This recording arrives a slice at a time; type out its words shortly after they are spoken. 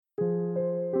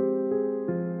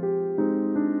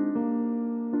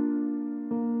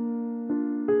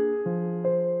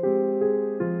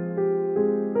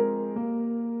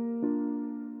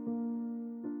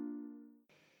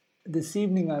this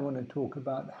evening I want to talk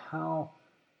about how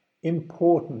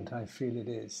important I feel it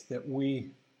is that we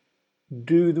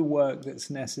do the work that's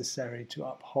necessary to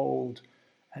uphold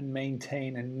and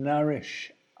maintain and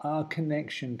nourish our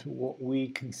connection to what we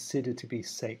consider to be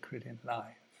sacred in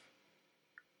life.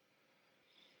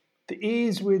 The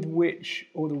ease with which,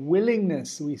 or the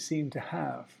willingness we seem to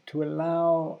have to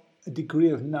allow a degree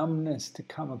of numbness to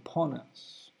come upon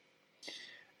us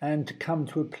and to come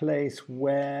to a place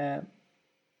where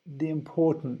the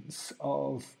importance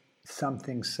of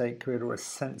something sacred or a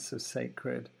sense of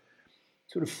sacred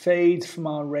sort of fades from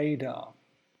our radar.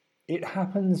 It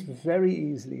happens very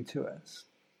easily to us.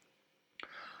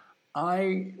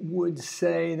 I would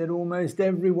say that almost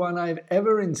everyone I've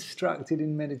ever instructed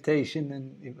in meditation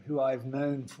and who I've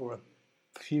known for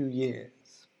a few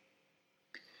years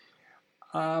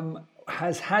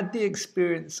has had the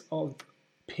experience of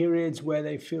periods where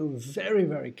they feel very,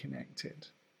 very connected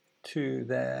to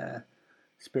their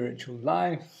spiritual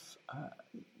life,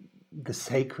 the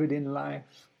sacred in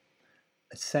life,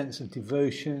 a sense of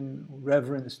devotion,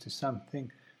 reverence to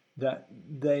something that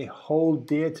they hold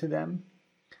dear to them.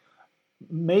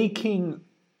 Making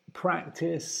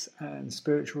practice and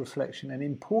spiritual reflection an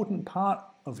important part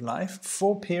of life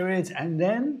for periods, and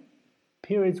then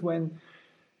periods when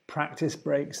practice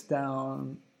breaks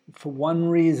down for one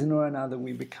reason or another.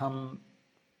 We become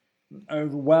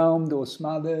overwhelmed or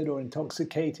smothered or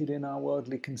intoxicated in our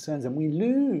worldly concerns, and we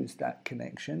lose that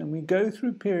connection, and we go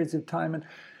through periods of time and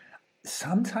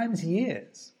sometimes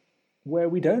years where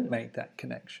we don't make that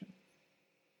connection,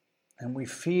 and we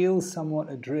feel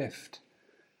somewhat adrift.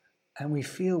 And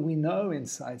we know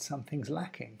inside something's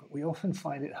lacking, but we often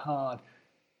find it hard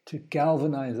to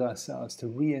galvanize ourselves, to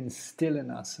reinstill in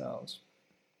ourselves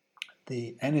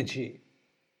the energy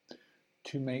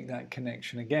to make that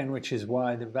connection again, which is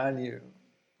why the value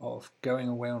of going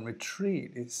away on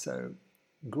retreat is so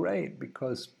great,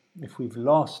 because if we've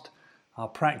lost our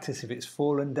practice, if it's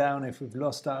fallen down, if we've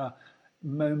lost our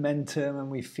momentum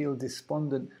and we feel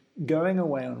despondent, going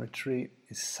away on retreat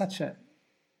is such a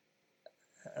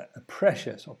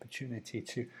precious opportunity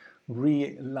to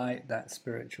relight that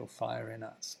spiritual fire in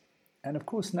us. And of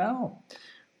course now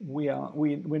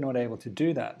we're not able to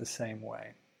do that the same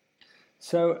way.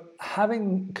 So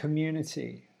having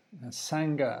community,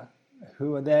 Sangha,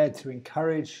 who are there to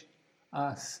encourage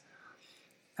us,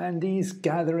 and these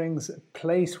gatherings, a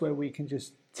place where we can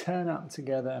just turn up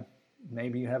together.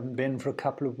 Maybe you haven't been for a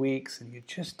couple of weeks and you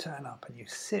just turn up and you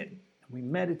sit and we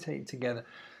meditate together.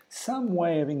 Some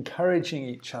way of encouraging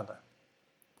each other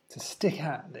to stick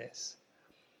at this,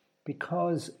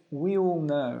 because we all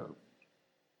know,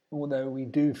 although we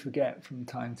do forget from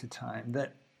time to time,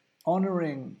 that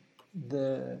honoring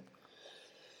the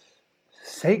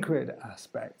sacred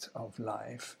aspect of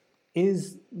life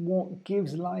is what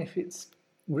gives life its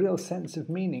real sense of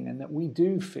meaning, and that we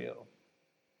do feel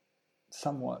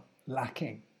somewhat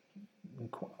lacking,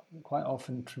 and quite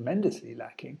often tremendously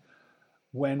lacking,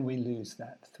 when we lose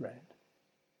that thread.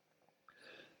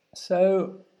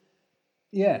 So,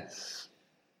 yes,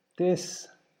 this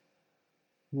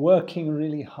working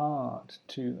really hard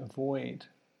to avoid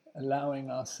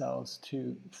allowing ourselves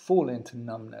to fall into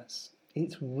numbness,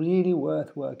 it's really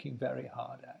worth working very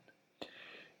hard at.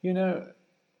 You know,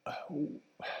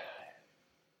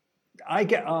 I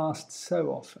get asked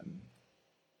so often,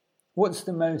 what's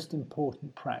the most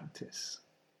important practice?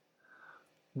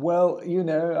 Well, you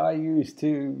know, I used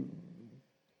to,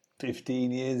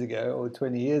 15 years ago or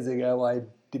 20 years ago, I'd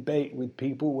debate with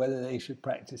people whether they should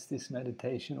practice this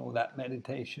meditation or that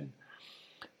meditation.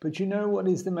 But you know what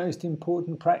is the most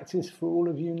important practice for all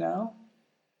of you now?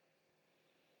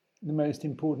 The most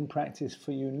important practice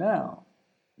for you now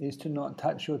is to not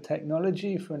touch your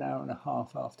technology for an hour and a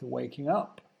half after waking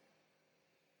up,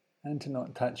 and to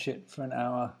not touch it for an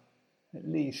hour at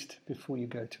least before you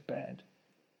go to bed.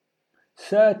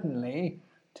 Certainly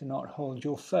to not hold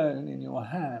your phone in your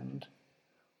hand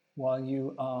while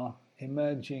you are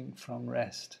emerging from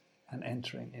rest and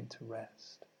entering into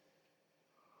rest.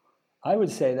 I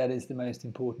would say that is the most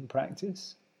important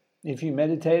practice. If you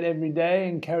meditate every day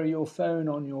and carry your phone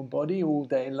on your body all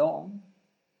day long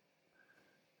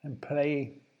and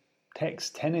play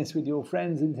text tennis with your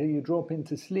friends until you drop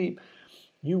into sleep,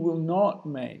 you will not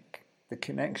make the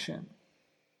connection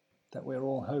that we're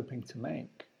all hoping to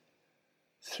make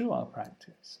through our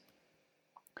practice.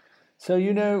 So,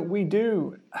 you know, we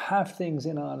do have things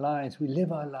in our lives, we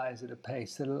live our lives at a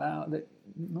pace that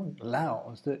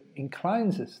that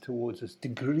inclines us towards this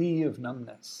degree of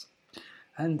numbness.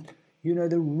 And, you know,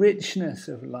 the richness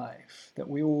of life that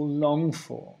we all long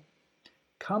for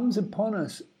comes upon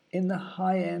us in the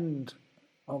high end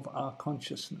of our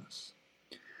consciousness.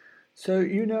 So,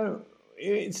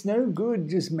 it's no good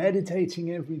just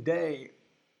meditating every day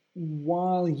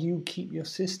while you keep your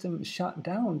system shut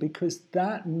down, because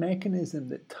that mechanism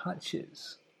that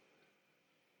touches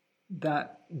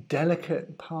that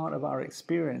delicate part of our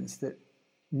experience that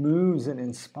moves and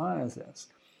inspires us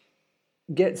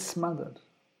gets smothered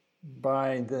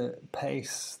by the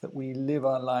pace that we live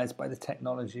our lives, by the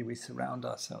technology we surround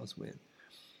ourselves with,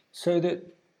 so that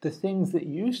the things that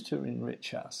used to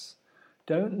enrich us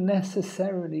don't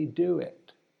necessarily do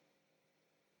it.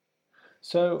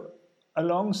 So,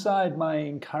 alongside my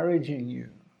encouraging you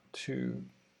to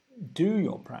do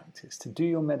your practice, to do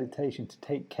your meditation, to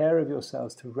take care of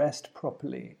yourselves, to rest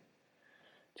properly,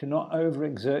 to not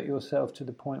overexert yourself to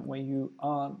the point where you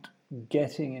aren't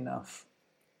getting enough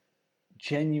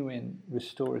genuine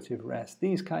restorative rest,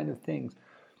 these kind of things,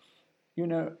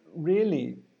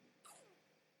 really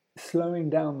slowing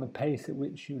down the pace at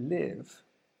which you live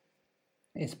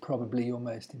is probably your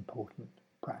most important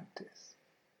practice.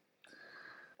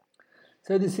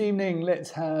 So this evening,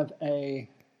 let's have a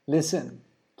listen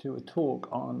to a talk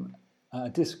on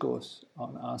discourse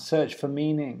on our search for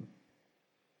meaning,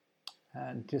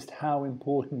 and just how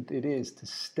important it is to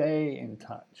stay in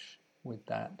touch with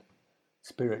that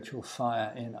spiritual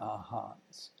fire in our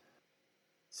hearts.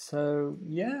 So,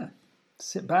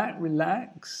 sit back,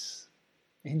 relax,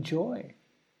 enjoy.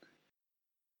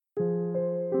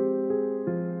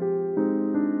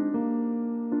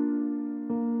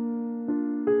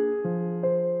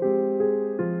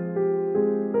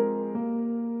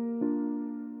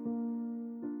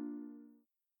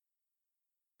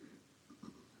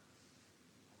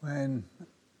 When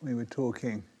we were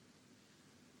talking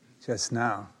just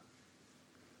now,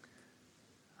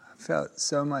 I felt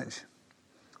so much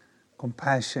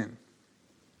compassion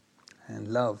and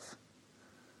love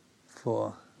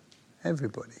for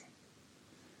everybody.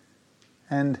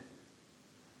 And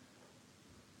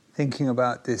thinking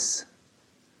about this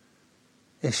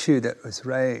issue that was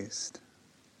raised,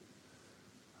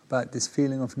 about this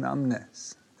feeling of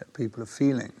numbness that people are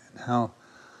feeling, and how,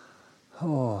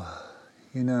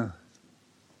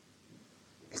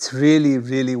 it's really,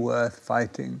 really worth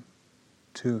fighting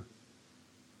to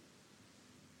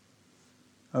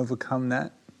overcome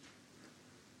that,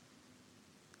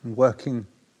 and working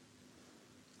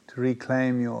to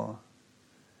reclaim the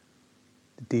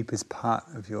deepest part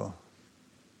of your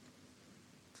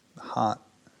heart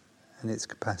and its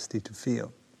capacity to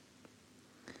feel.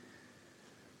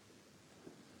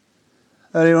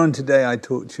 Earlier on today, I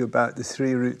talked to you about the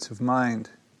 3 roots of mind,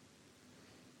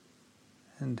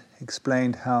 and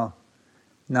explained how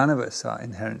none of us are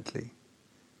inherently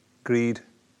greed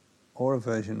or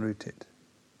aversion rooted,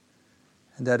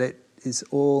 and that it is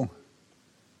all,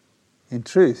 in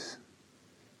truth,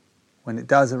 when it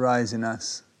does arise in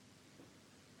us,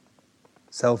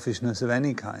 selfishness of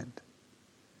any kind,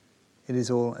 it is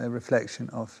all a reflection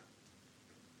of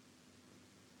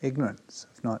ignorance,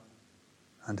 of not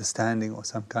understanding or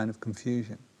some kind of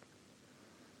confusion.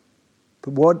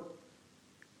 But what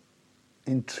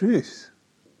in truth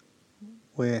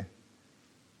we're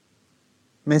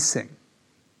missing,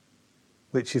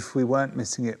 which if we weren't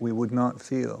missing it, we would not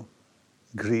feel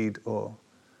greed or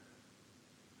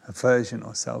aversion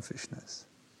or selfishness,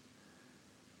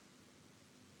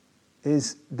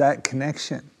 is that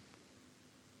connection.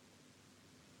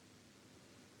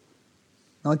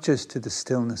 Not just to the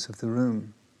stillness of the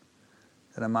room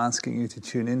that I'm asking you to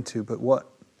tune into, but what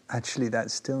actually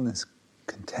that stillness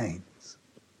contains.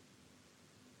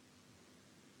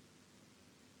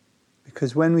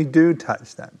 Because when we do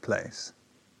touch that place,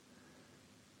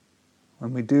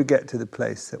 when we do get to the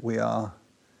place that we are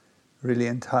really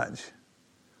in touch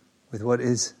with what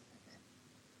is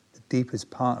the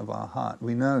deepest part of our heart,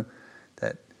 we know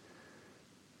that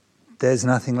there's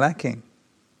nothing lacking.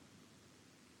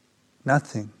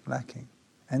 Nothing lacking.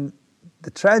 And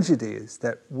the tragedy is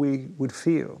that we would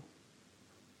feel,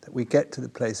 that we get to the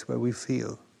place where we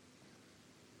feel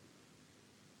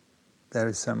there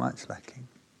is so much lacking.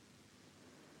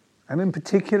 I mean,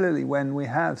 particularly when we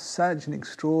have such an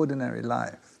extraordinary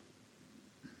life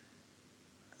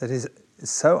that is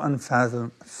so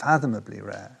unfathomably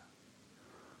rare.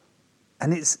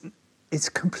 And it's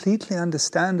completely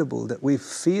understandable that we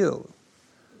feel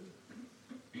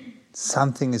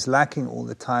something is lacking all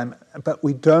the time, but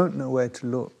we don't know where to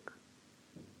look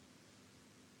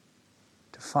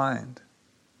to find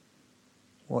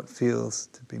what feels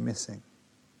to be missing.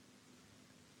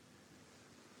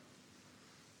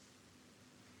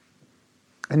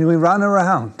 And we run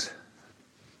around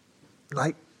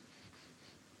like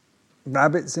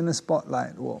rabbits in a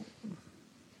spotlight or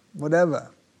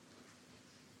whatever,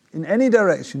 in any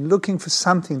direction, looking for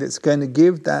something that's going to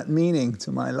give that meaning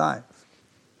to my life.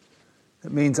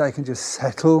 That means I can just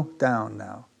settle down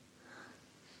now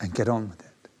and get on with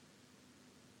it.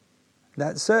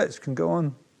 That search can go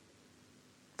on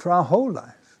for our whole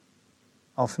life.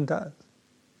 Often does.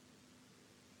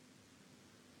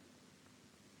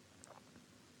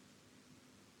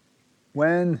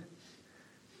 When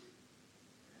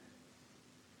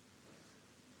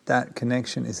that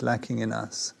connection is lacking in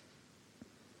us,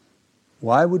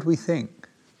 why would we think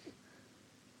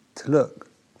to look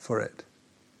for it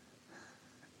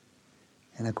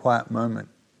in a quiet moment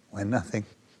when nothing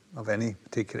of any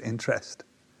particular interest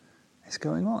is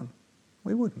going on?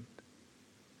 We wouldn't.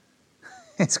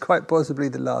 It's quite possibly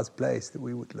the last place that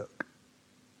we would look.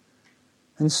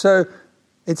 And so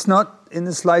it's not in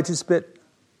the slightest bit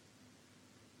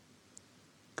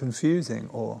confusing,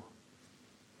 or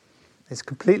it's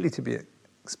completely to be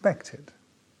expected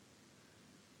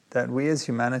that we as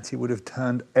humanity would have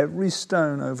turned every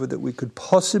stone over that we could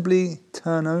possibly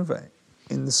turn over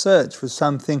in the search for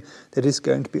something that is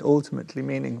going to be ultimately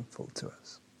meaningful to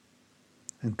us.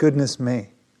 And goodness me,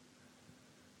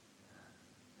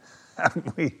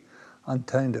 haven't we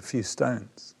unturned a few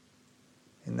stones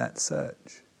in that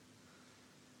search?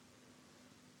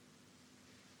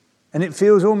 And it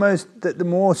feels almost that the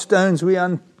more stones we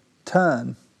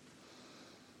unturn,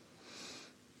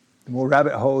 the more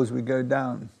rabbit holes we go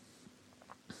down,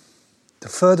 the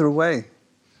further away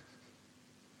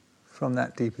from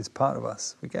that deepest part of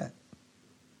us we get.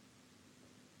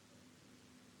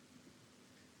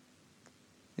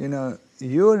 You know,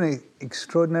 you're an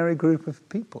extraordinary group of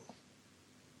people.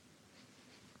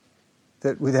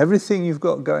 That with everything you've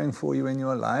got going for you in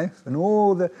your life, and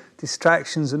all the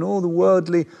distractions and all the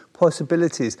worldly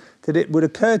possibilities, that it would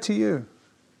occur to you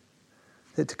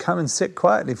that to come and sit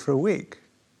quietly for a week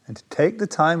and to take the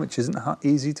time, which isn't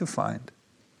easy to find,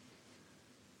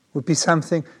 would be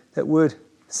something that would,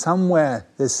 somewhere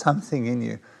there's something in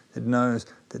you that knows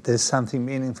that there's something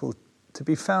meaningful to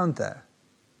be found there.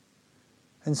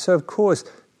 And so of course,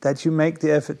 that you make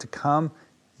the effort to come,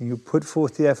 and you put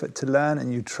forth the effort to learn,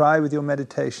 and you try with your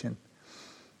meditation,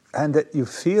 and that you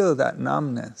feel that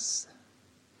numbness.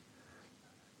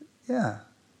 Yeah,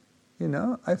 you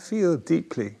know, I feel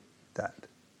deeply that.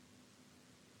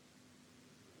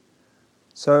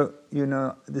 So, you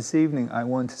know, this evening I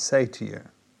want to say to you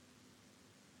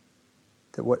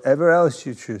that whatever else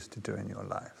you choose to do in your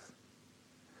life,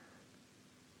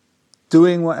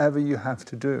 doing whatever you have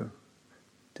to do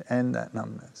to end that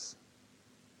numbness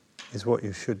is what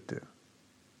you should do.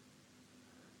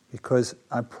 Because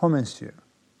I promise you,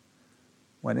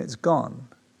 when it's gone,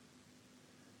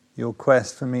 your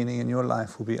quest for meaning in your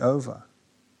life will be over,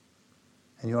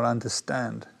 and you'll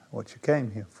understand what you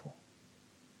came here for.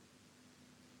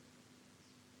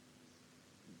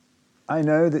 I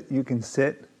know that you can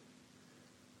sit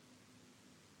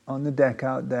on the deck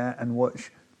out there and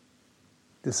watch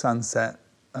the sunset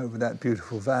over that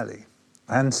beautiful valley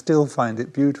and still find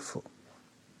it beautiful.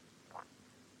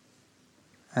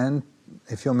 And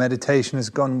if your meditation has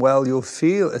gone well, you'll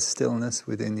feel a stillness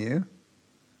within you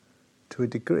to a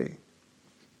degree.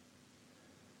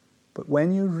 But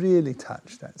when you really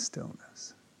touch that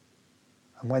stillness,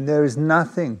 and when there is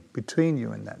nothing between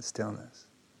you and that stillness,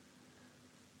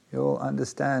 you'll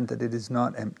understand that it is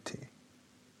not empty,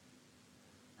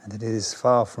 and that it is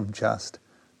far from just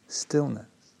stillness.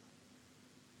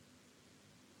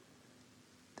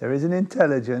 There is an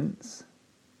intelligence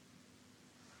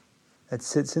that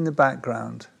sits in the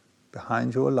background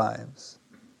behind your lives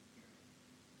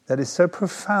that is so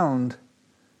profound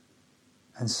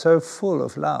and so full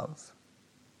of love.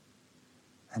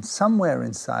 And somewhere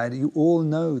inside you all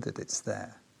know that it's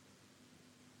there.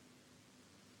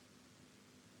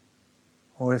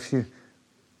 Or if you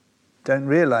don't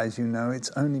realize you know, it's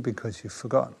only because you've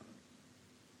forgotten.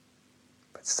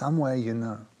 But somewhere you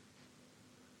know.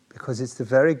 Because it's the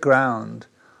very ground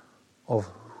of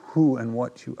who and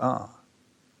what you are.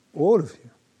 All of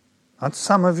you. Not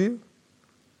some of you.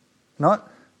 Not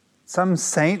some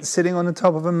saint sitting on the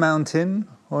top of a mountain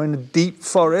or in a deep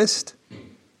forest.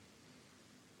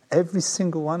 Every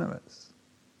single one of us.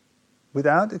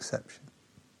 Without exception.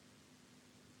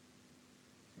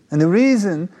 And the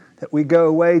reason that we go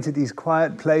away to these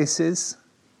quiet places,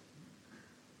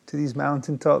 to these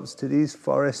mountaintops, to these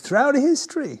forests, throughout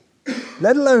history,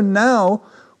 let alone now,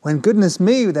 when goodness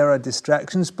me, there are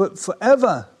distractions, but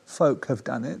forever folk have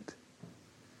done it.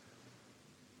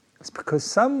 It's because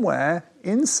somewhere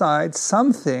inside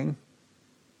something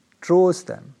draws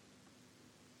them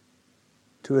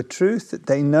to a truth that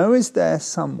they know is there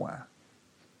somewhere.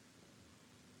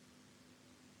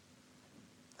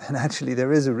 And actually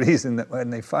there is a reason that when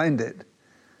they find it,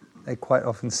 they quite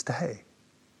often stay.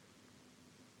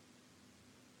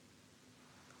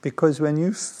 Because when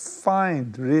you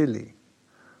find really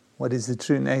what is the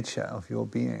true nature of your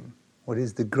being, what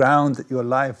is the ground that your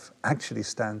life actually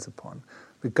stands upon,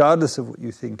 regardless of what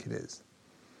you think it is,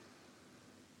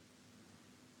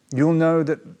 you'll know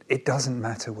that it doesn't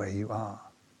matter where you are.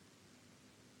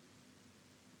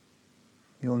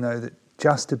 You'll know that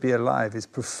just to be alive is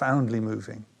profoundly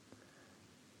moving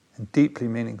and deeply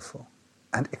meaningful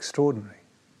and extraordinary.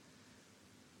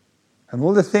 And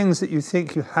all the things that you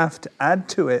think you have to add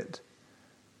to it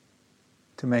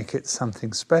to make it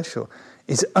something special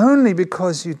is only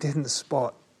because you didn't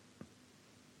spot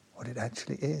what it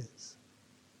actually is.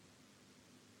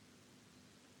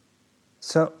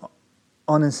 So,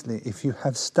 honestly, if you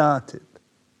have started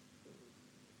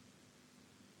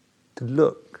to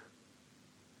look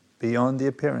beyond the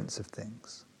appearance of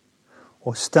things,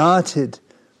 or started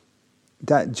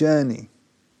that journey,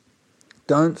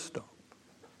 don't stop.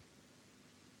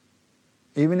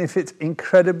 Even if it's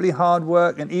incredibly hard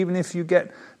work, and even if you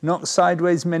get knocked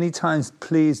sideways many times,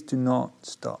 please do not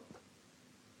stop.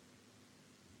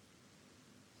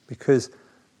 Because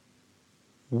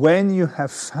when you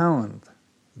have found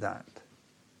that,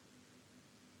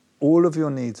 all of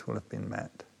your needs will have been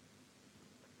met.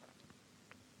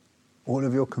 All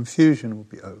of your confusion will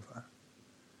be over.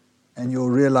 And you'll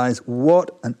realize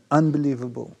what an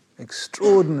unbelievable,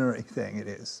 extraordinary thing it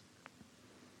is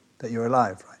that you're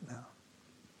alive right now.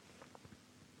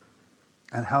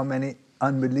 And how many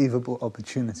unbelievable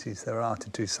opportunities there are to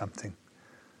do something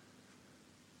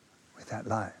with that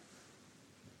life.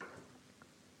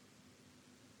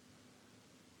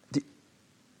 The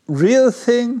real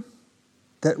thing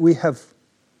that we have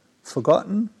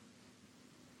forgotten,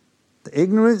 the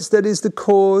ignorance that is the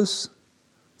cause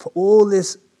for all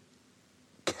this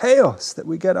chaos that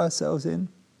we get ourselves in,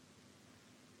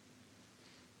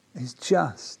 is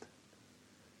just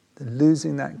the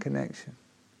losing that connection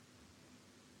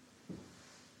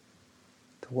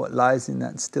to what lies in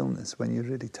that stillness when you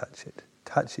really touch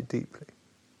it deeply.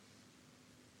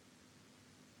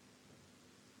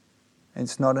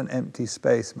 It's not an empty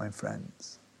space, my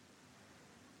friends.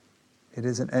 It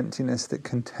is an emptiness that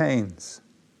contains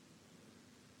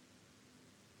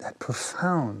that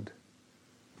profound,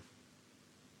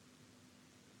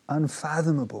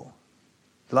 unfathomable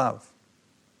love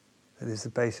that is the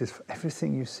basis for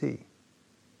everything you see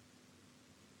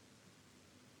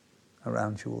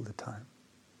around you all the time.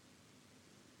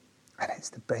 And it's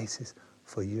the basis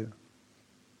for you.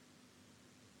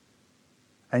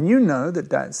 And you know that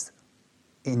that's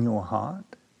in your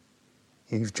heart.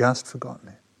 You've just forgotten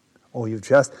it. Or you've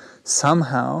just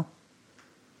somehow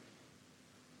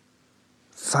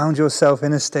found yourself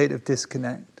in a state of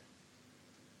disconnect.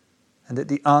 And that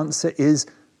the answer is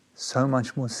so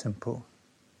much more simple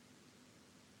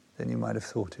than you might have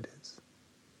thought it is.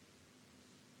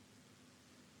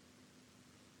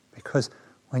 Because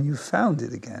when you found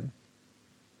it again,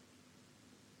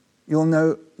 you'll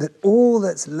know that all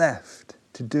that's left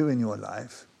to do in your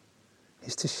life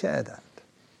is to share that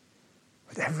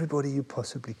with everybody you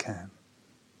possibly can,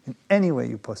 in any way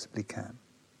you possibly can.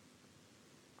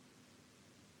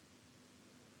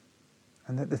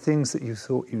 And that the things that you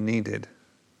thought you needed,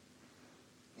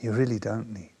 you really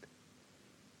don't need.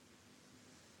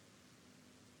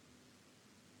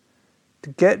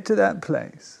 To get to that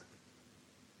place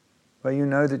where you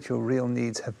know that your real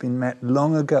needs have been met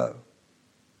long ago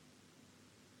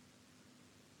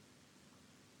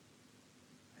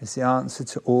is the answer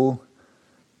to all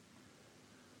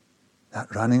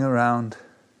that running around,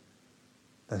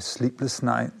 those sleepless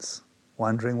nights,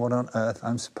 wondering what on earth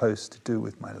I'm supposed to do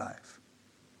with my life.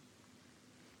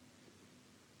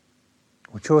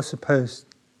 What you're supposed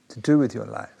to do with your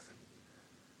life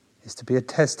is to be a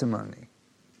testimony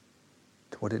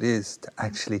to what it is to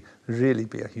actually really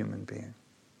be a human being.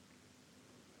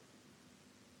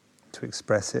 To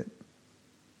express it,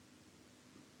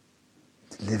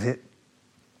 to live it,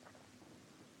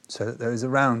 so that those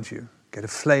around you get a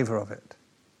flavor of it,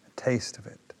 a taste of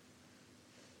it.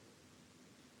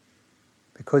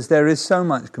 Because there is so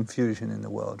much confusion in the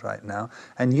world right now,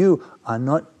 and you are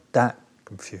not that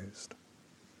confused.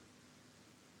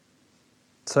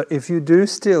 So if you do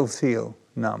still feel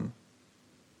numb,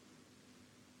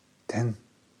 then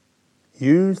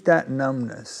use that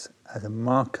numbness as a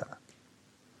marker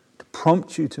to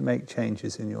prompt you to make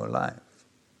changes in your life.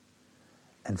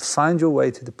 And find your way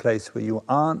to the place where you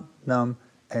aren't numb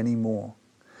anymore.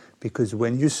 Because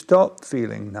when you stop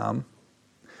feeling numb,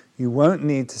 you won't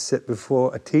need to sit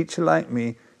before a teacher like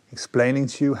me explaining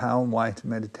to you how and why to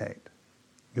meditate.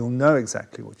 You'll know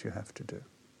exactly what you have to do.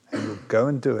 And you'll go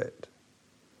and do it.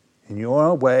 In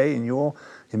your way, in your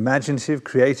imaginative,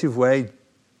 creative way,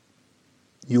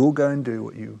 you'll go and do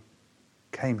what you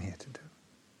came here to do.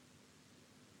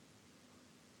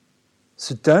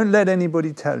 So don't let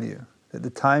anybody tell you that the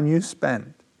time you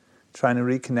spend trying to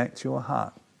reconnect your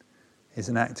heart is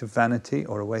an act of vanity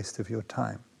or a waste of your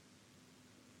time.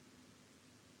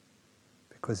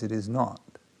 Because it is not.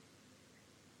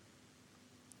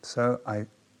 So I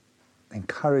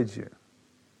encourage you,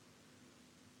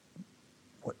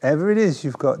 whatever it is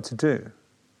you've got to do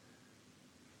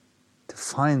to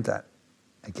find that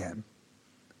again,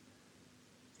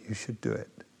 you should do it.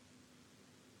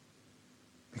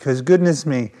 Because goodness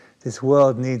me, this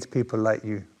world needs people like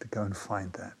you to go and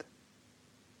find that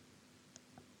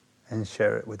and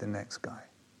share it with the next guy.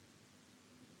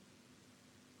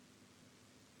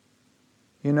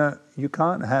 You know, you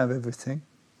can't have everything,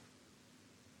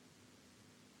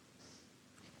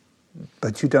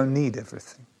 but you don't need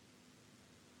everything.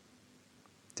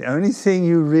 The only thing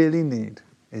you really need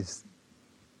is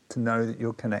to know that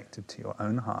you're connected to your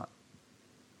own heart.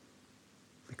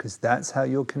 Because that's how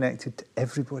you're connected to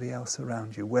everybody else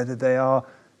around you, whether they are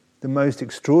the most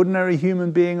extraordinary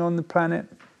human being on the planet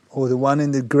or the one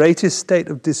in the greatest state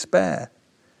of despair.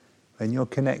 When you're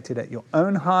connected at your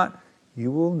own heart,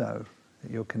 you will know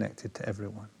that you're connected to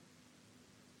everyone.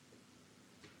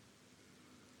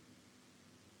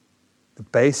 The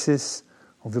basis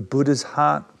of the Buddha's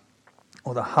heart,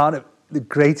 or the heart of the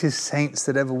greatest saints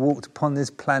that ever walked upon this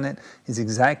planet, is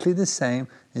exactly the same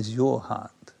as your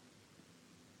heart.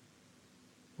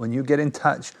 When you get in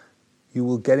touch, you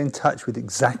will get in touch with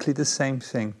exactly the same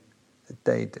thing that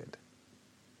they did.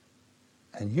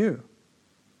 And you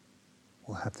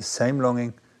will have the same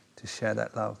longing to share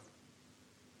that love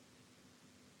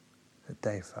that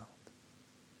they felt.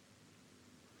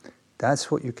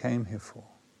 That's what you came here for.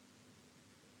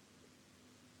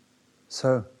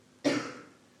 So,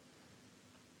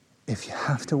 if you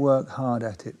have to work hard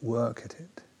at it, work at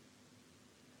it.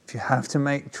 If you have to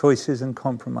make choices and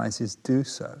compromises, do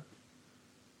so.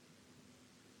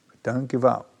 But don't give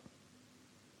up.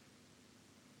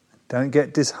 Don't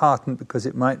get disheartened because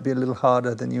it might be a little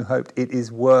harder than you hoped. It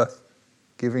is worth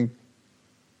giving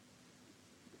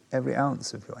every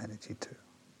ounce of your energy to.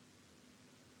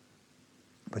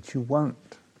 But you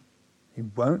won't.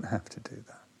 You won't have to do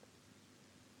that.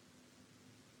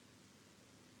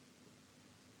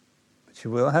 But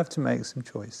you will have to make some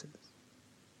choices.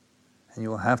 And you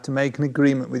will have to make an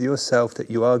agreement with yourself that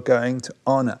you are going to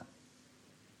honor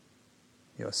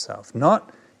yourself.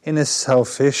 Not in a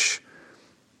selfish,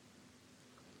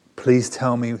 please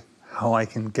tell me how I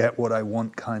can get what I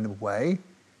want kind of way.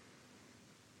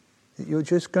 That you're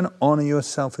just going to honor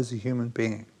yourself as a human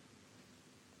being.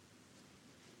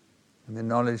 And the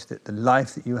knowledge that the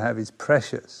life that you have is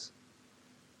precious.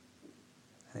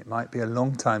 And it might be a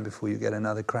long time before you get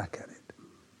another crack at it.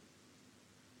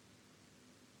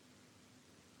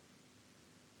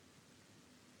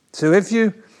 So if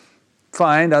you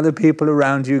find other people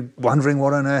around you wondering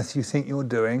what on earth you think you're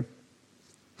doing,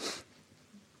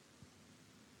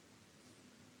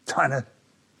 trying to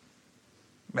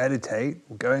meditate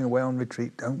or going away on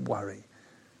retreat, don't worry.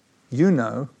 You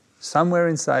know, somewhere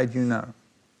inside you know.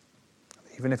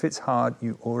 Even if it's hard,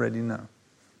 you already know.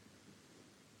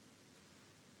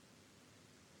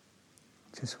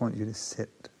 I just want you to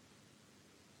sit.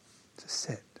 Just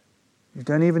sit. You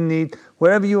don't even need,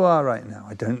 wherever you are right now,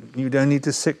 you don't need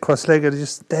to sit cross-legged,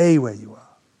 just stay where you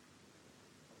are.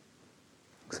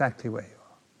 Exactly where you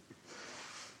are.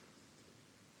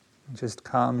 And just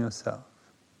calm yourself.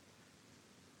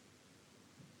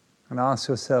 And ask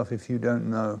yourself if you don't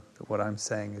know that what I'm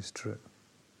saying is true.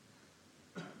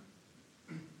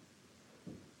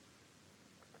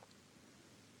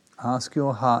 Ask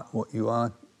your heart what you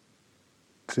are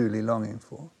truly longing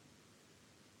for.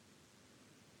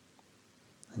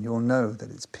 And you'll know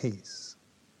that it's peace.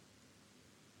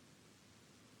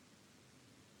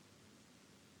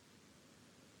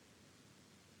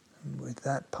 And with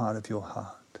that part of your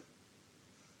heart,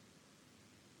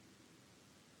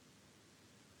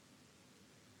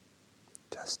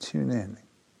 just tune in.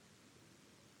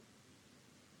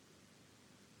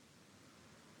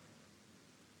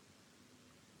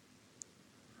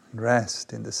 And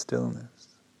rest in the stillness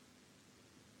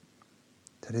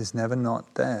that is never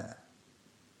not there.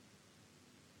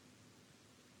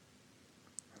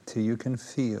 Until you can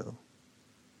feel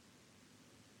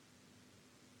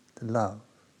the love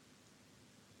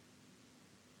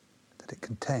that it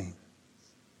contains.